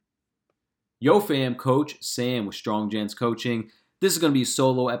Yo fam, Coach Sam with Gents Coaching. This is going to be a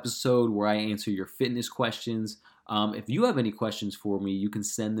solo episode where I answer your fitness questions. If you have any questions for me, you can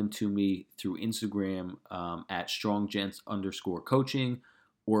send them to me through Instagram at stronggents_coaching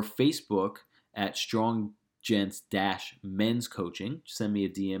or Facebook at stronggents-men's coaching. Send me a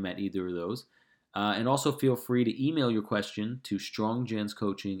DM at either of those. And also feel free to email your question to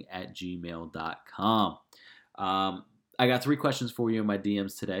stronggentscoaching@gmail.com. I got 3 questions for you in my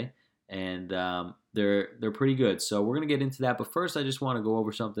DMs today. And they're pretty good. So we're going to get into that. But first, I just want to go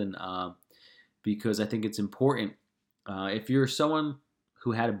over something because I think it's important. If you're someone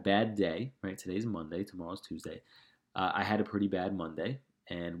who had a bad day, right? Today's Monday, tomorrow's Tuesday. I had a pretty bad Monday,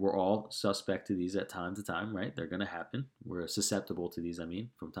 and we're all suspect to these at time to time, right? They're going to happen. We're susceptible to these,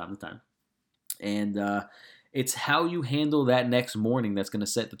 from time to time. And it's how you handle that next morning that's going to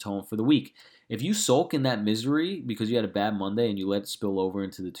set the tone for the week. If you sulk in that misery because you had a bad Monday and you let it spill over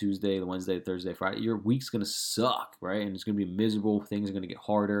into the Tuesday, the Wednesday, Thursday, Friday, your week's going to suck, right? And it's going to be miserable. Things are going to get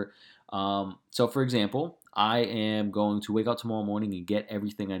harder. So, for example, I am going to wake up tomorrow morning and get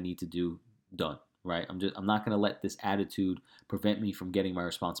everything I need to do done, right? I'm not going to let this attitude prevent me from getting my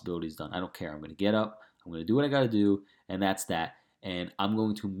responsibilities done. I don't care. I'm going to get up. I'm going to do what I got to do, and that's that. And I'm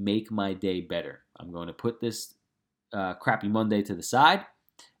going to make my day better. I'm going to put this crappy Monday to the side,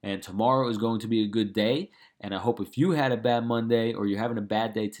 and tomorrow is going to be a good day. And I hope if you had a bad Monday or you're having a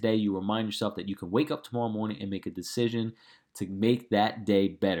bad day today, you remind yourself that you can wake up tomorrow morning and make a decision to make that day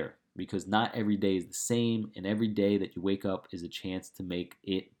better, because not every day is the same, and every day that you wake up is a chance to make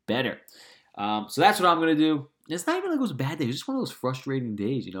it better. So that's what I'm going to do. It's not even like it was a bad day. It was just one of those frustrating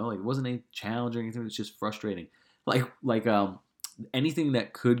days, like it wasn't any challenge or anything. It's just frustrating. Like anything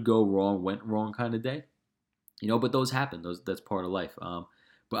that could go wrong went wrong kind of day, but those happen. That's part of life.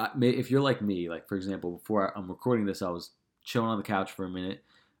 But if you're like me, like for example, before I'm recording this, I was chilling on the couch for a minute,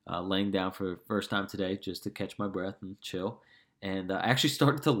 laying down for the first time today just to catch my breath and chill. And I actually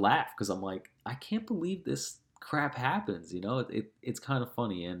started to laugh because I'm like, I can't believe this crap happens. It's kind of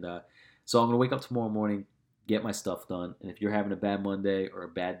funny. And so I'm going to wake up tomorrow morning, get my stuff done. And if you're having a bad Monday or a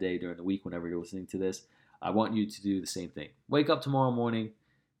bad day during the week, whenever you're listening to this, I want you to do the same thing. Wake up tomorrow morning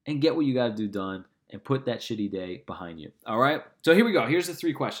and get what you got to do done and put that shitty day behind you. All right? So here we go. Here's the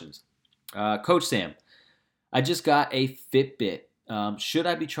 3 questions. Coach Sam, I just got a Fitbit. Should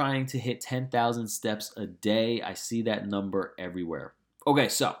I be trying to hit 10,000 steps a day? I see that number everywhere. Okay,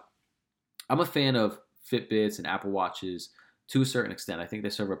 so I'm a fan of Fitbits and Apple Watches to a certain extent. I think they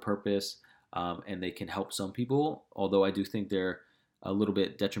serve a purpose and they can help some people, although I do think they're a little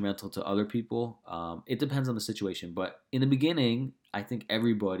bit detrimental to other people. It depends on the situation. But in the beginning, I think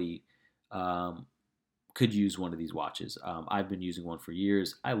everybody could use one of these watches. I've been using one for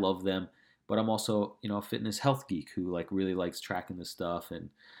years. I love them. But I'm also, a fitness health geek who really likes tracking this stuff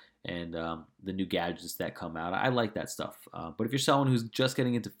and the new gadgets that come out. I like that stuff. But if you're someone who's just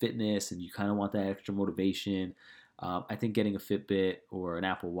getting into fitness and you kind of want that extra motivation, I think getting a Fitbit or an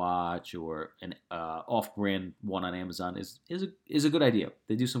Apple Watch or an off-brand one on Amazon is a good idea.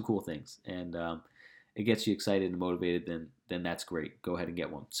 They do some cool things, and it gets you excited and motivated. Then that's great. Go ahead and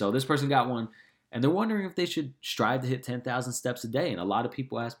get one. So this person got one, and they're wondering if they should strive to hit 10,000 steps a day. And a lot of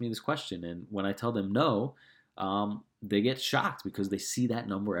people ask me this question, and when I tell them no, they get shocked because they see that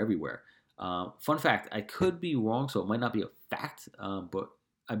number everywhere. Fun fact: I could be wrong, so it might not be a fact, but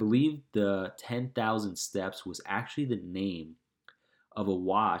I believe the 10,000 steps was actually the name of a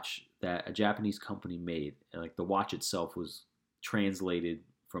watch that a Japanese company made. And the watch itself was translated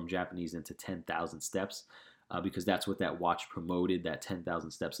from Japanese into 10,000 steps because that's what that watch promoted. That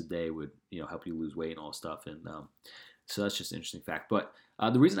 10,000 steps a day would help you lose weight and all this stuff. And so that's just an interesting fact. But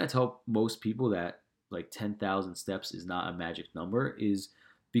the reason I tell most people that 10,000 steps is not a magic number is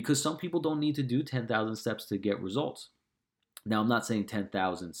because some people don't need to do 10,000 steps to get results. Now, I'm not saying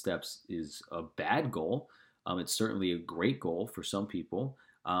 10,000 steps is a bad goal. It's certainly a great goal for some people.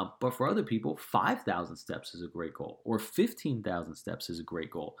 But for other people, 5,000 steps is a great goal, or 15,000 steps is a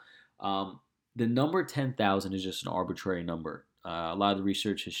great goal. The number 10,000 is just an arbitrary number. A lot of the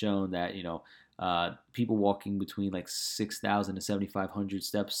research has shown that, people walking between 6,000 to 7,500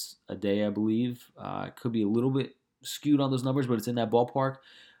 steps a day, I believe, could be a little bit skewed on those numbers, but it's in that ballpark.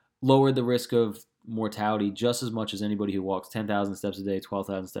 Lower the risk of mortality just as much as anybody who walks 10,000 steps a day,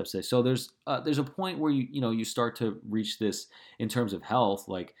 12,000 steps a day. So there's a point where you start to reach this in terms of health,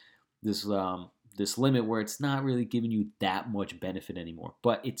 this limit where it's not really giving you that much benefit anymore.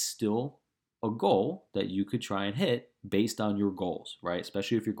 But it's still a goal that you could try and hit based on your goals, right?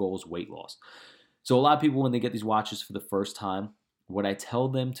 Especially if your goal is weight loss. So a lot of people, when they get these watches for the first time, what I tell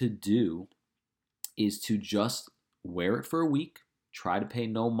them to do is to just wear it for a week Try to pay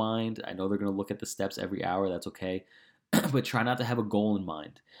no mind. I know they're going to look at the steps every hour. That's okay. But try not to have a goal in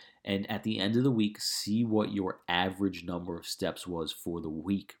mind. And at the end of the week, see what your average number of steps was for the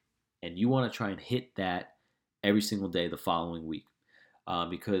week. And you want to try and hit that every single day the following week.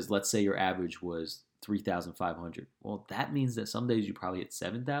 Because let's say your average was 3,500. Well, that means that some days you probably hit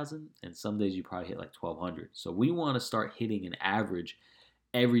 7,000 and some days you probably hit like 1,200. So we want to start hitting an average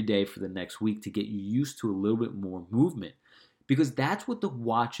every day for the next week to get you used to a little bit more movement, because that's what the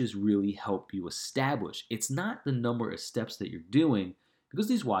watches really help you establish. It's not the number of steps that you're doing, because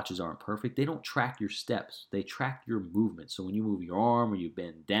these watches aren't perfect. They don't track your steps. They track your movement. So when you move your arm or you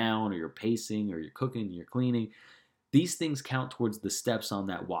bend down or you're pacing or you're cooking, you're cleaning, these things count towards the steps on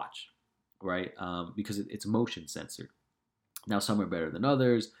that watch, right? Because it's motion sensor. Now, some are better than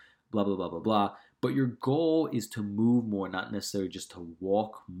others, blah, blah, blah, blah, blah. But your goal is to move more, not necessarily just to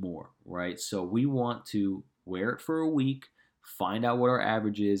walk more, right? So we want to wear it for a week, find out what our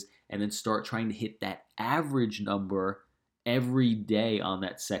average is, and then start trying to hit that average number every day on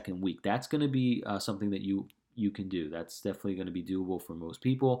that second week. That's going to be something that you can do. That's definitely going to be doable for most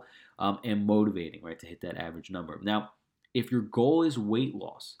people, and motivating, right, to hit that average number. Now, if your goal is weight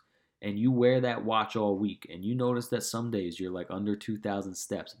loss, and you wear that watch all week and you notice that some days you're like under 2,000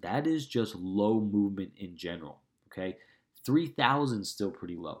 steps, that is just low movement in general, okay? 3,000 is still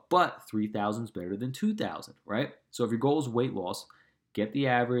pretty low, but 3,000 is better than 2,000, right? So if your goal is weight loss, get the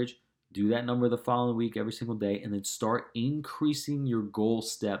average, do that number the following week every single day, and then start increasing your goal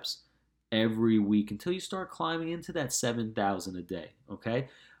steps every week until you start climbing into that 7,000 a day, okay?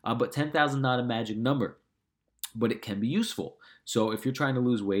 But 10,000 not a magic number, but it can be useful. So if you're trying to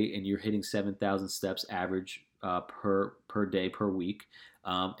lose weight and you're hitting 7,000 steps average per day per week,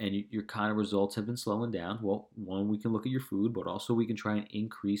 and your kind of results have been slowing down, well, one, we can look at your food, but also we can try and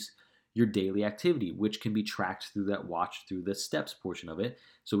increase your daily activity, which can be tracked through that watch, through the steps portion of it.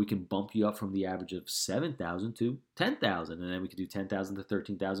 So we can bump you up from the average of 7,000 to 10,000, and then we can do 10,000 to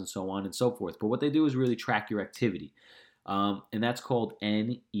 13,000, so on and so forth. But what they do is really track your activity, and that's called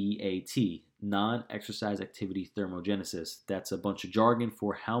NEAT, non-exercise activity thermogenesis. That's a bunch of jargon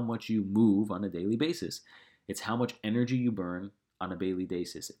for how much you move on a daily basis. It's how much energy you burn on a daily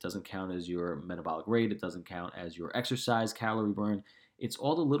basis. It doesn't count as your metabolic rate. It doesn't count as your exercise calorie burn. It's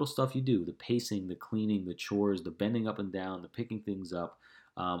all the little stuff you do, the pacing, the cleaning, the chores, the bending up and down, the picking things up,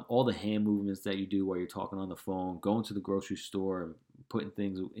 all the hand movements that you do while you're talking on the phone, going to the grocery store and putting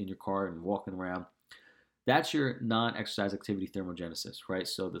things in your car and walking around. That's your non-exercise activity thermogenesis, right?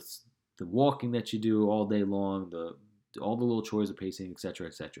 So the walking that you do all day long, all the little chores, the pacing, etc.,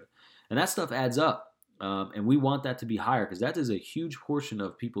 etc. And that stuff adds up. And we want that to be higher because that is a huge portion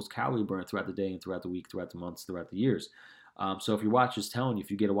of people's calorie burn throughout the day and throughout the week, throughout the months, throughout the years. So if your watch is telling you, if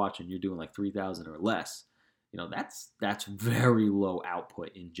you get a watch and you're doing like 3,000 or less, that's very low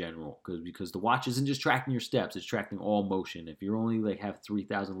output in general, because the watch isn't just tracking your steps, it's tracking all motion. If you only like have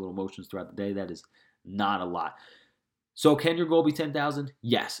 3,000 little motions throughout the day, that is not a lot. So can your goal be 10,000?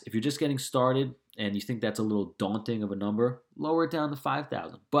 Yes. If you're just getting started and you think that's a little daunting of a number, lower it down to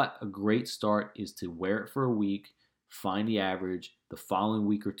 5,000. But a great start is to wear it for a week, find the average, the following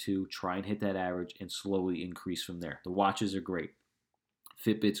week or two, try and hit that average and slowly increase from there. The watches are great.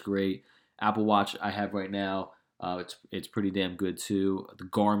 Fitbit's great. Apple Watch I have right now, it's pretty damn good too. The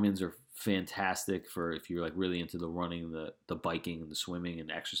Garmin's are fantastic for if you're like really into the running, the biking, and the swimming and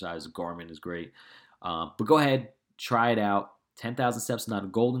exercise. Garmin is great. But go ahead, try it out. 10,000 steps is not a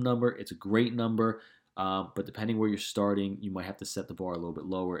golden number. It's a great number. But depending where you're starting, you might have to set the bar a little bit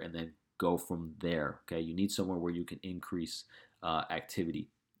lower and then go from there. Okay, you need somewhere where you can increase activity.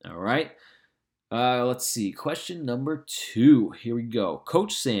 All right. Let's see. Question number 2. Here we go.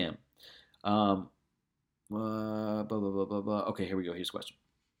 Coach Sam. Blah, blah, blah, blah, blah. Okay, here we go. Here's the question.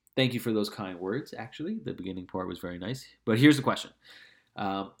 Thank you for those kind words, actually. The beginning part was very nice. But here's the question.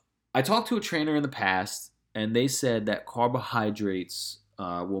 I talked to a trainer in the past, and they said that carbohydrates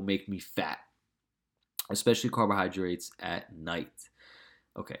will make me fat, especially carbohydrates at night.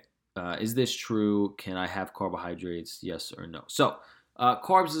 Okay. Is this true? Can I have carbohydrates? Yes or no? So,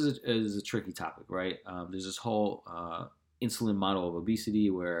 carbs is a tricky topic, right? There's this whole insulin model of obesity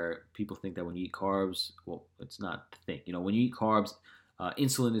where people think that when you eat carbs, well, it's not the thing. When you eat carbs,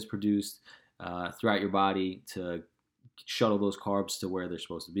 insulin is produced throughout your body to shuttle those carbs to where they're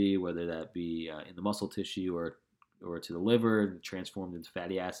supposed to be, whether that be in the muscle tissue or to the liver, transformed into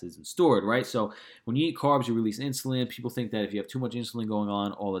fatty acids and stored, right? So when you eat carbs, you release insulin. People think that if you have too much insulin going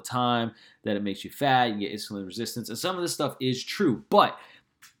on all the time, that it makes you fat, you get insulin resistance. And some of this stuff is true. But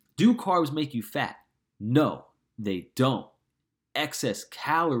do carbs make you fat? No, they don't. Excess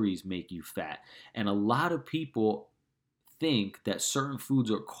calories make you fat. And a lot of people think that certain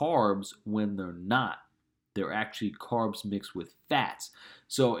foods are carbs when they're not. They're actually carbs mixed with fats.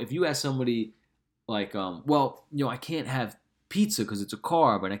 So if you ask somebody like, I can't have pizza because it's a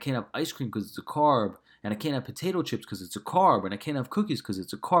carb, and I can't have ice cream because it's a carb, and I can't have potato chips because it's a carb, and I can't have cookies because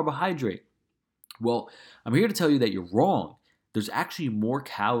it's a carbohydrate. Well, I'm here to tell you that you're wrong. There's actually more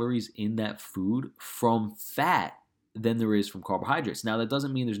calories in that food from fat than there is from carbohydrates. Now, that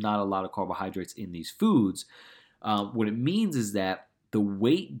doesn't mean there's not a lot of carbohydrates in these foods. What it means is that the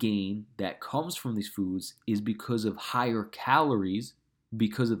weight gain that comes from these foods is because of higher calories,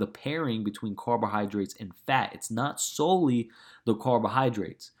 because of the pairing between carbohydrates and fat. It's not solely the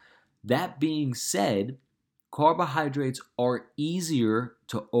carbohydrates. That being said, carbohydrates are easier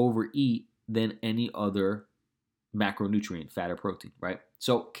to overeat than any other macronutrient, fat or protein, right?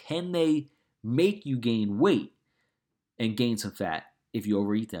 So, can they make you gain weight and gain some fat if you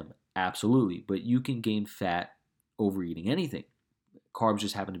overeat them? Absolutely. But you can gain fat overeating anything. Carbs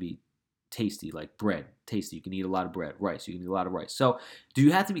just happen to be tasty, like bread. Tasty. You can eat a lot of bread. Rice. You can eat a lot of rice. So, do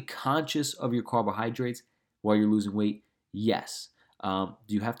you have to be conscious of your carbohydrates while you're losing weight? Yes. Do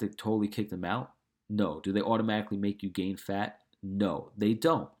you have to totally kick them out? No. Do they automatically make you gain fat? No, they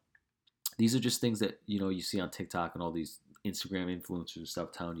don't. These are just things that you see on TikTok and all these Instagram influencers and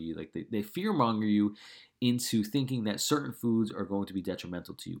stuff telling you, like, they fear monger you into thinking that certain foods are going to be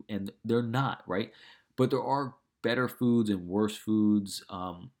detrimental to you, and they're not, right? But there are better foods and worse foods,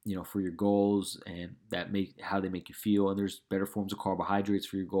 for your goals, and that make how they make you feel. And there's better forms of carbohydrates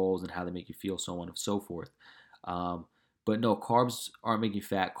for your goals and how they make you feel, so on and so forth. But no, carbs aren't making you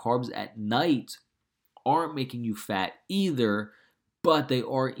fat. Carbs at night aren't making you fat either, but they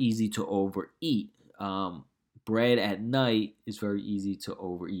are easy to overeat. Bread at night is very easy to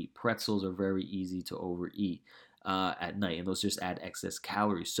overeat. Pretzels are very easy to overeat at night, and those just add excess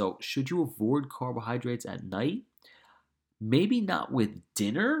calories. So, should you avoid carbohydrates at night? Maybe not with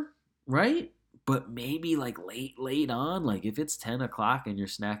dinner, right? But maybe like late on, like if it's 10 o'clock and you're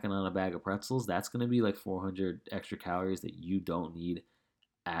snacking on a bag of pretzels, that's going to be like 400 extra calories that you don't need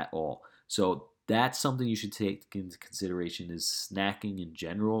at all. So that's something you should take into consideration. Is snacking in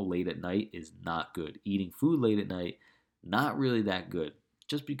general late at night is not good. Eating food late at night, not really that good.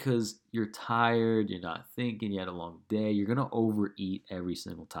 Just because you're tired, you're not thinking, you had a long day, you're going to overeat every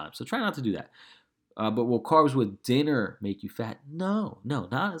single time. So try not to do that. But will carbs with dinner make you fat? No,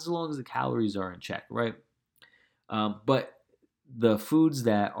 not as long as the calories are in check, right? But the foods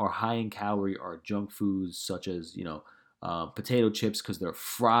that are high in calorie are junk foods, such as potato chips, because they're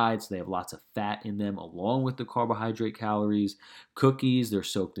fried, so they have lots of fat in them, along with the carbohydrate calories. Cookies, they're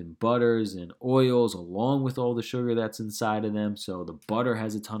soaked in butters and oils, along with all the sugar that's inside of them. So the butter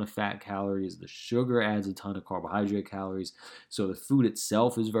has a ton of fat calories. The sugar adds a ton of carbohydrate calories. So the food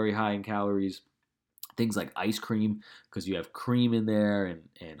itself is very high in calories. Things like ice cream, because you have cream in there,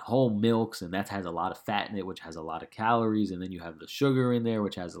 and whole milks, and that has a lot of fat in it, which has a lot of calories. And then you have the sugar in there,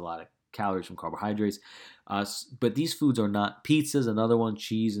 which has a lot of calories from carbohydrates. But these foods are not. Pizza's another one.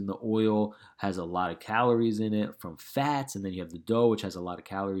 Cheese and the oil has a lot of calories in it from fats. And then you have the dough, which has a lot of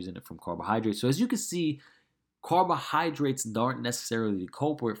calories in it from carbohydrates. So as you can see, carbohydrates aren't necessarily the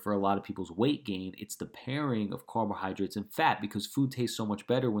culprit for a lot of people's weight gain. It's the pairing of carbohydrates and fat, because food tastes so much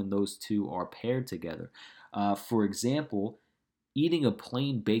better when those two are paired together. For example, eating a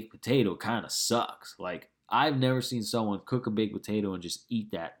plain baked potato kind of sucks. Like, I've never seen someone cook a baked potato and just eat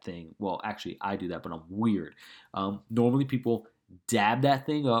that thing. Well, actually, I do that, but I'm weird. Normally, people dab that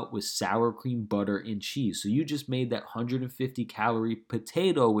thing up with sour cream, butter, and cheese. So you just made that 150 calorie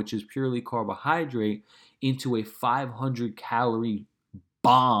potato, which is purely carbohydrate, into a 500 calorie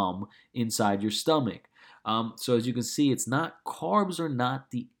bomb inside your stomach. So as you can see, carbs are not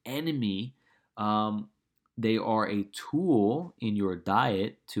the enemy. They are a tool in your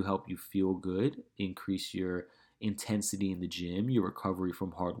diet to help you feel good, increase your intensity in the gym, your recovery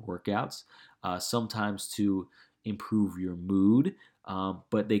from hard workouts, sometimes to improve your mood,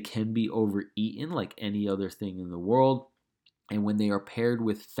 but they can be overeaten like any other thing in the world. And when they are paired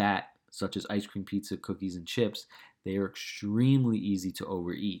with fat, such as ice cream, pizza, cookies, and chips, they are extremely easy to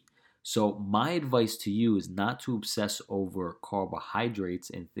overeat. So my advice to you is not to obsess over carbohydrates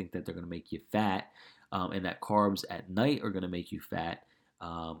and think that they're going to make you fat, and that carbs at night are going to make you fat.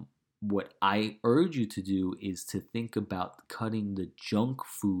 What I urge you to do is to think about cutting the junk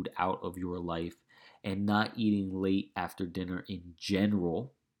food out of your life and not eating late after dinner in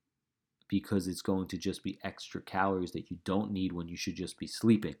general, because it's going to just be extra calories that you don't need when you should just be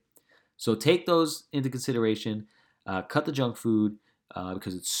sleeping. So take those into consideration. Cut the junk food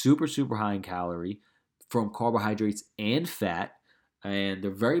because it's super, super high in calorie from carbohydrates and fat. and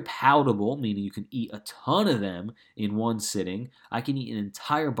they're very palatable, meaning you can eat a ton of them in one sitting. I can eat an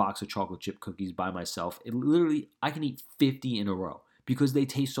entire box of chocolate chip cookies by myself. I can eat 50 in a row because they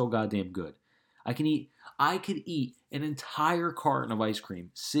taste so goddamn good. I could eat an entire carton of ice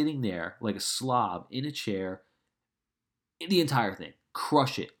cream sitting there like a slob in a chair, the entire thing,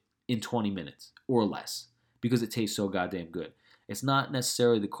 crush it in 20 minutes or less because it tastes so goddamn good. It's not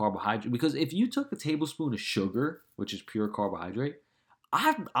necessarily the carbohydrate, because if you took a tablespoon of sugar, which is pure carbohydrate,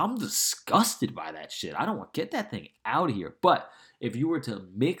 I'm disgusted by that shit. I don't want to get that thing out of here. But if you were to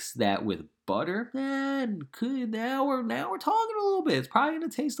mix that with butter, man, now we're talking a little bit. It's probably gonna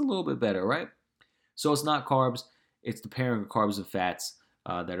taste a little bit better, right? So it's not carbs. It's the pairing of carbs and fats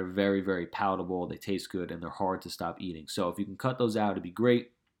that are very, very palatable. They taste good and they're hard to stop eating. So if you can cut those out, it'd be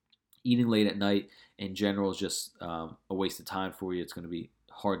great. Eating late at night in general is just a waste of time for you. It's going to be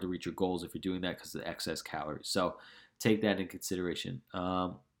hard to reach your goals if you're doing that because of the excess calories. So take that in consideration.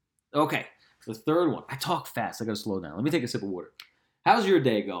 Okay, the third one. I talk fast. I got to slow down. Let me take a sip of water. How's your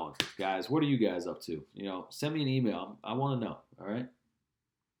day going, guys? What are you guys up to? Send me an email. I want to know. All right.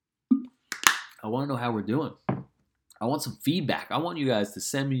 I want to know how we're doing. I want some feedback. I want you guys to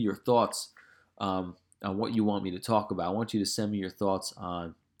send me your thoughts on what you want me to talk about. I want you to send me your thoughts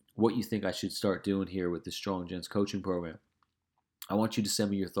on what you think I should start doing here with the Strong Gents coaching program. I want you to send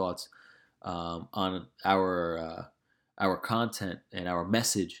me your thoughts on our content and our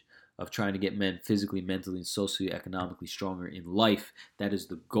message of trying to get men physically, mentally, and socioeconomically stronger in life. That is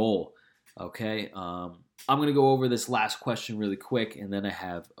the goal. Okay. I'm going to go over this last question really quick, and then I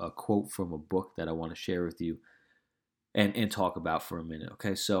have a quote from a book that I want to share with you and talk about for a minute.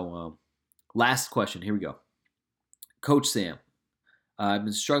 Okay. So last question. Here we go. Coach Sam, I've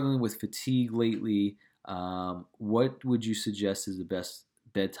been struggling with fatigue lately. What would you suggest is the best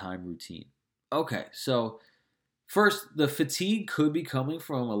bedtime routine? Okay, so first, the fatigue could be coming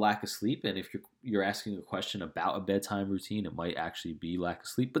from a lack of sleep, and if you're asking a question about a bedtime routine, it might actually be lack of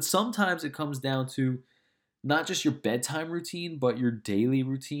sleep. But sometimes it comes down to not just your bedtime routine, but your daily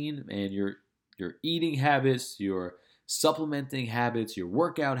routine and your eating habits, your supplementing habits, your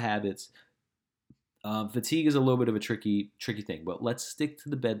workout habits. Fatigue is a little bit of a tricky thing, but let's stick to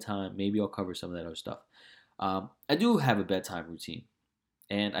the bedtime. Maybe I'll cover some of that other stuff. I do have a bedtime routine,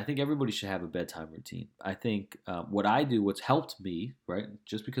 and I think everybody should have a bedtime routine. I think what I do, what's helped me, right?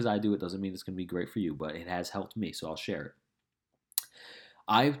 Just because I do it doesn't mean it's going to be great for you, but it has helped me, so I'll share it.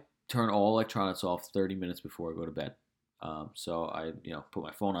 I turn all electronics off 30 minutes before I go to bed. So I, put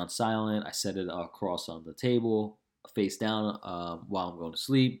my phone on silent. I set it across on the table, face down while I'm going to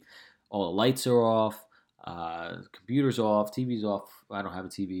sleep. All the lights are off, computer's off, TV's off. I don't have a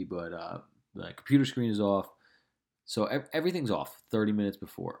TV, but the computer screen is off. So everything's off 30 minutes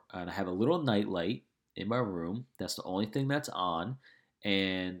before. And I have a little night light in my room. That's the only thing that's on.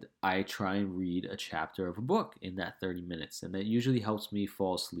 And I try and read a chapter of a book in that 30 minutes. And that usually helps me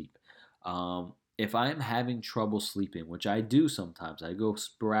fall asleep. If I am having trouble sleeping, which I do sometimes, I go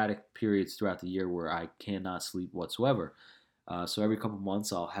sporadic periods throughout the year where I cannot sleep whatsoever. So every couple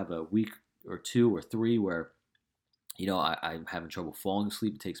months, I'll have a week or 2 or 3 where, I'm having trouble falling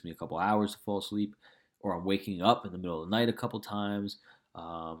asleep. It takes me a couple hours to fall asleep, or I'm waking up in the middle of the night a couple times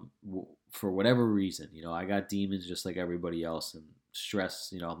for whatever reason. I got demons just like everybody else, and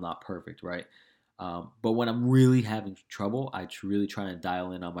stress. I'm not perfect, right? But when I'm really having trouble, I really try and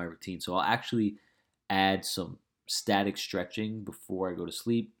dial in on my routine. So I'll actually add some static stretching before I go to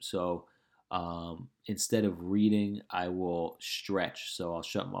sleep. So instead of reading, I will stretch. So I'll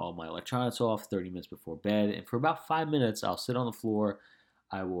shut all my electronics off 30 minutes before bed. And for about 5 minutes, I'll sit on the floor.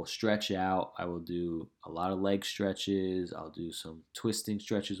 I will stretch out. I will do a lot of leg stretches. I'll do some twisting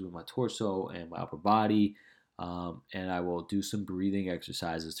stretches with my torso and my upper body. And I will do some breathing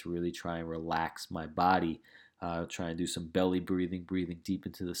exercises to really try and relax my body. Try and do some belly breathing deep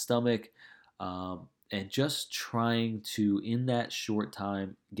into the stomach. And just trying to, in that short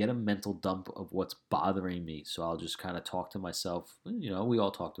time, get a mental dump of what's bothering me. So I'll just kind of talk to myself. We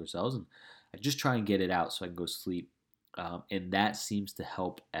all talk to ourselves, and I just try and get it out so I can go sleep. And that seems to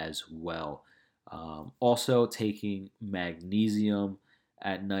help as well. Also, taking magnesium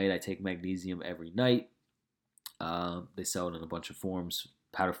at night. I take magnesium every night. They sell it in a bunch of forms,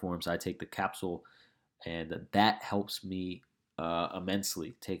 powder forms. I take the capsule, and that helps me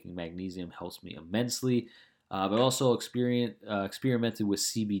immensely. Taking magnesium helps me immensely. But also experimented with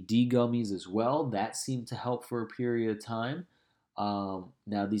CBD gummies as well. That seemed to help for a period of time.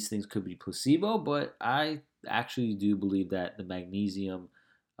 Now, these things could be placebo, but I actually do believe that the magnesium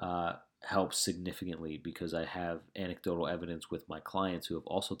helps significantly because I have anecdotal evidence with my clients who have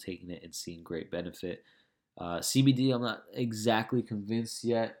also taken it and seen great benefit. CBD, I'm not exactly convinced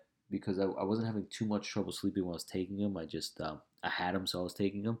yet because I wasn't having too much trouble sleeping when I was taking them. I had them, so I was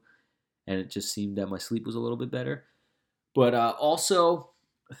taking them, and it just seemed that my sleep was a little bit better. But also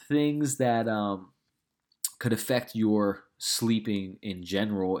things that could affect your sleeping in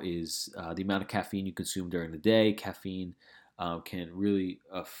general is the amount of caffeine you consume during the day. Caffeine can really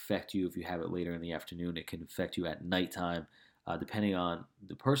affect you if you have it later in the afternoon. It can affect you at nighttime, depending on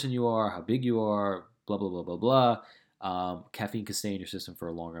the person you are, how big you are, blah blah blah blah blah. Caffeine can stay in your system for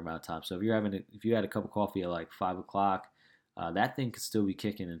a longer amount of time. So if you had a cup of coffee at like 5 o'clock, that thing could still be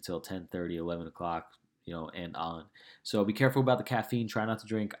kicking until 10:30, 11 o'clock, and on. So be careful about the caffeine. Try not to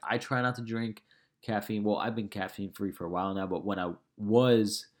drink. I try not to drink caffeine. Well, I've been caffeine free for a while now, but when I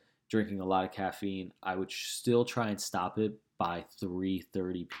was drinking a lot of caffeine, I would still try and stop it by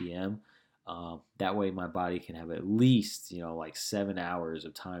 3:30 p.m. That way, my body can have at least like 7 hours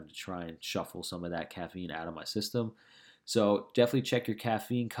of time to try and shuffle some of that caffeine out of my system. So definitely check your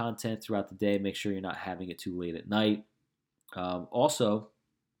caffeine content throughout the day. Make sure you're not having it too late at night. Also,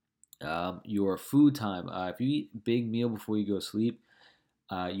 your food time. If you eat a big meal before you go to sleep,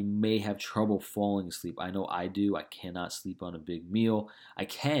 you may have trouble falling asleep. I know I do. I cannot sleep on a big meal. I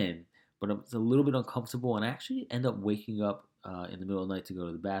can, but it's a little bit uncomfortable, and I actually end up waking up in the middle of the night to go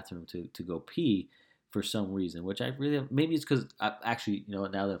to the bathroom to go pee for some reason, which I really maybe it's because I actually now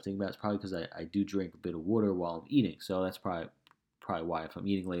that I'm thinking about it, it's probably because I do drink a bit of water while I'm eating, so that's probably why. If I'm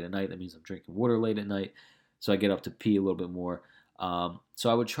eating late at night, that means I'm drinking water late at night, so I get up to pee a little bit more. So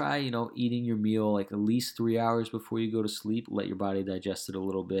I would try, eating your meal like at least 3 hours before you go to sleep. Let your body digest it a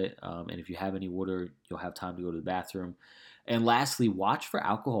little bit, and if you have any water, you'll have time to go to the bathroom. And lastly, watch for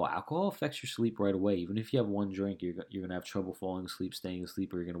alcohol. Alcohol affects your sleep right away. Even if you have one drink, you're gonna have trouble falling asleep, staying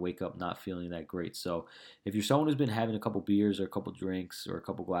asleep, or you're gonna wake up not feeling that great. So if you're someone who's been having a couple beers or a couple drinks or a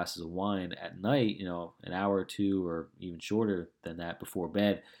couple glasses of wine at night, an hour or two or even shorter than that before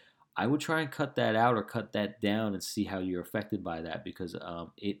bed, I would try and cut that out or cut that down and see how you're affected by that because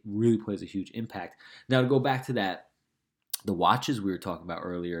it really plays a huge impact. Now, to go back to the watches we were talking about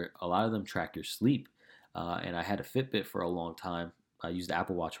earlier, a lot of them track your sleep. And I had a Fitbit for a long time. I use the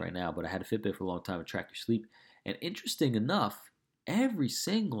Apple Watch right now, but I had a Fitbit for a long time to track your sleep. And interesting enough, every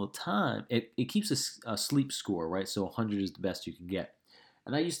single time, it keeps a sleep score, right? So 100 is the best you can get.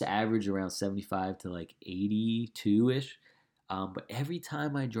 And I used to average around 75 to like 82 ish. But every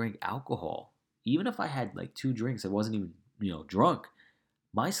time I drank alcohol, even if I had like two drinks, I wasn't even drunk,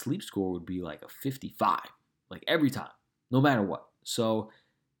 my sleep score would be like a 55, like every time, no matter what. So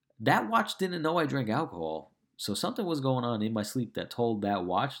that watch didn't know I drank alcohol. So something was going on in my sleep that told that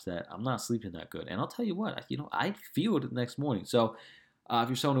watch that I'm not sleeping that good. And I'll tell you what, I feel it the next morning. So if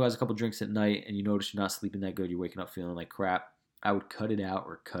you're someone who has a couple drinks at night and you notice you're not sleeping that good, you're waking up feeling like crap, I would cut it out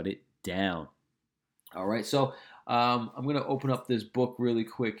or cut it down. All right, so I'm going to open up this book really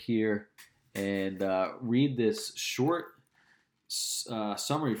quick here and read this short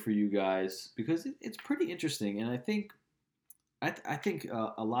summary for you guys because it's pretty interesting, and I think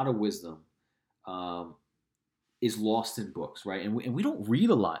a lot of wisdom um, is lost in books, right? And we don't read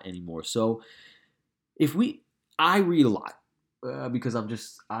a lot anymore. So if we, I read a lot because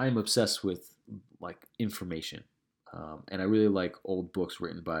I'm obsessed with like information. And I really like old books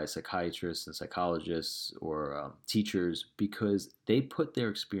written by psychiatrists and psychologists or teachers because they put their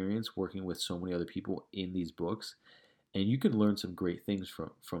experience working with so many other people in these books, and you can learn some great things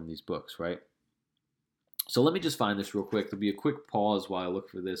from these books, right? So let me just find this real quick. There'll be a quick pause while I look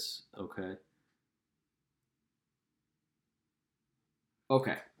for this. Okay.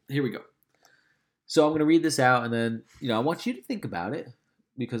 Okay. Here we go. So I'm going to read this out, and then I want you to think about it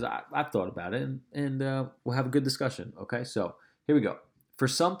because I've thought about it, and we'll have a good discussion. Okay, so here we go. For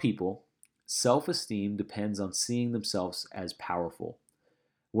some people, self-esteem depends on seeing themselves as powerful.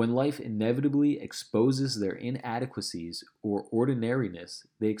 When life inevitably exposes their inadequacies or ordinariness,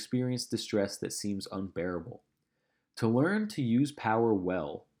 they experience distress that seems unbearable. To learn to use power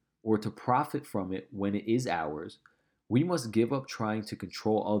well, or to profit from it when it is ours, we must give up trying to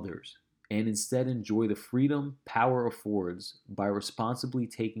control others and instead enjoy the freedom power affords by responsibly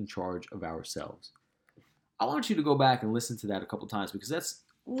taking charge of ourselves. I want you to go back and listen to that a couple times because that's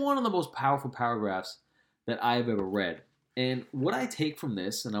one of the most powerful paragraphs that I've ever read. And what I take from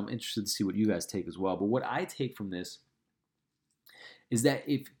this, and I'm interested to see what you guys take as well, but what I take from this is that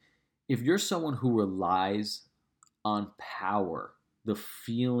if you're someone who relies on power, the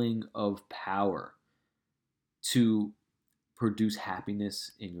feeling of power to produce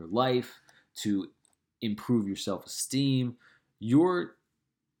happiness in your life, to improve your self esteem, you're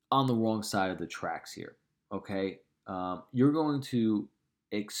on the wrong side of the tracks here. Okay. You're going to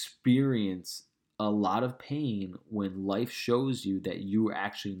experience a lot of pain when life shows you that you're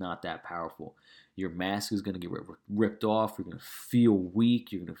actually not that powerful. Your mask is going to get ripped off. You're going to feel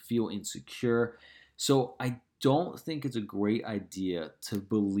weak. You're going to feel insecure. So I don't think it's a great idea to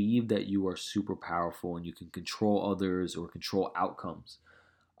believe that you are super powerful and you can control others or control outcomes.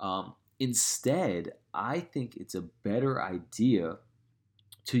 Instead, I think it's a better idea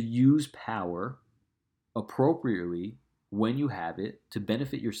to use power appropriately when you have it to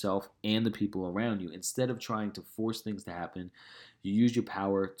benefit yourself and the people around you. Instead of trying to force things to happen, you use your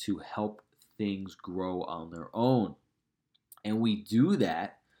power to help things grow on their own. And we do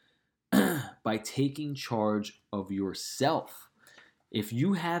that by taking charge of yourself. If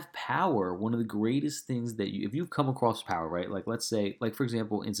you have power, one of the greatest things that if you've come across power, right? Like, let's say, like, for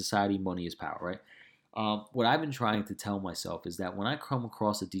example, in society, money is power, right? What I've been trying to tell myself is that when I come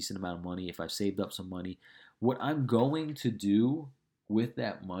across a decent amount of money, if I've saved up some money, what I'm going to do with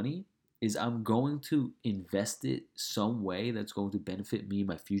that money is I'm going to invest it some way that's going to benefit me in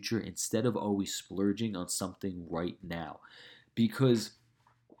my future instead of always splurging on something right now. Because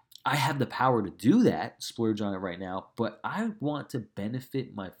I have the power to do that, splurge on it right now, but I want to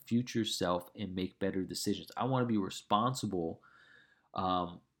benefit my future self and make better decisions. I want to be responsible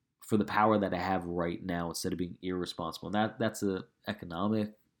um, for the power that I have right now instead of being irresponsible. And that's a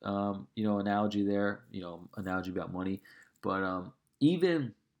economic analogy there, analogy about money. But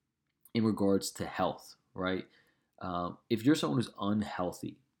even in regards to health, right? If you're someone who's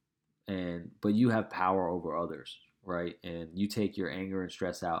unhealthy but you have power over others, right? And you take your anger and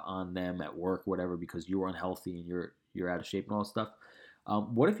stress out on them at work, whatever, because you're unhealthy and you're out of shape and all that stuff.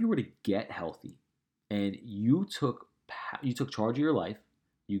 What if you were to get healthy and you took charge of your life,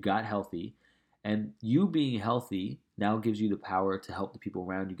 you got healthy, and you being healthy now gives you the power to help the people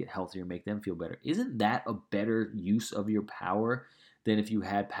around you get healthier and make them feel better? Isn't that a better use of your power than if you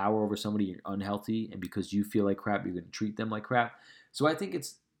had power over somebody you're unhealthy and because you feel like crap, you're going to treat them like crap? So I think it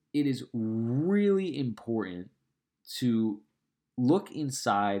is really important to look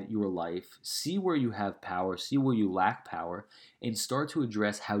inside your life, see where you have power, see where you lack power, and start to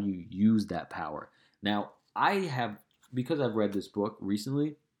address how you use that power. Now, because I've read this book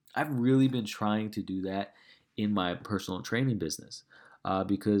recently, I've really been trying to do that in my personal training business.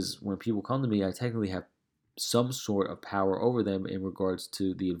 Because when people come to me, I technically have some sort of power over them in regards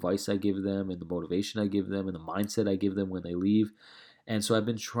to the advice I give them and the motivation I give them and the mindset I give them when they leave. And so I've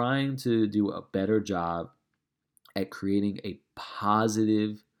been trying to do a better job at creating a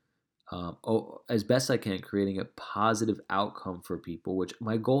positive, as best I can, creating a positive outcome for people, which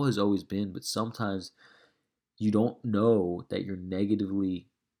my goal has always been, but sometimes you don't know that you're negatively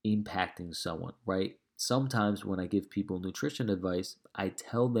impacting someone, right? Sometimes when I give people nutrition advice, I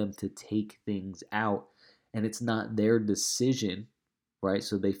tell them to take things out and it's not their decision, right?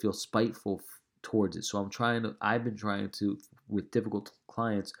 So they feel spiteful towards it. So I've been trying to, with difficult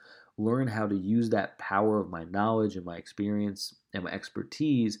clients, learn how to use that power of my knowledge and my experience and my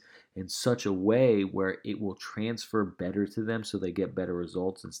expertise in such a way where it will transfer better to them so they get better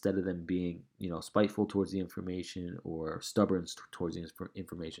results instead of them being, spiteful towards the information or stubborn towards the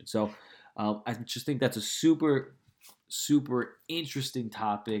information. So I just think that's a super, super interesting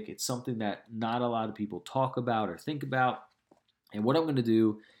topic. It's something that not a lot of people talk about or think about. And what I'm going to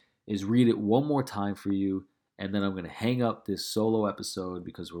do is read it one more time for you, and then I'm going to hang up this solo episode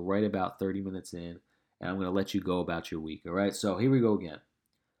because we're right about 30 minutes in, and I'm going to let you go about your week. All right, so here we go again.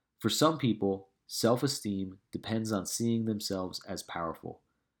 For some people, self-esteem depends on seeing themselves as powerful.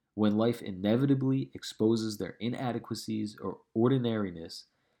 When life inevitably exposes their inadequacies or ordinariness,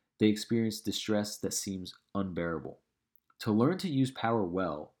 they experience distress that seems unbearable. To learn to use power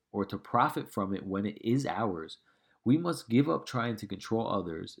well, or to profit from it when it is ours, we must give up trying to control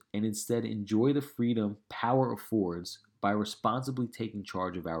others and instead enjoy the freedom power affords by responsibly taking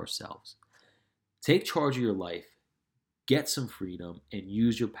charge of ourselves. Take charge of your life, get some freedom, and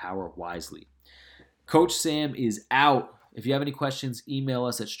use your power wisely. Coach Sam is out. If you have any questions, email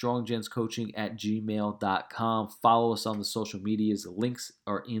us at stronggentscoaching@gmail.com. Follow us on the social medias. The links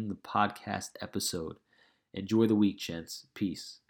are in the podcast episode. Enjoy the week, gents. Peace.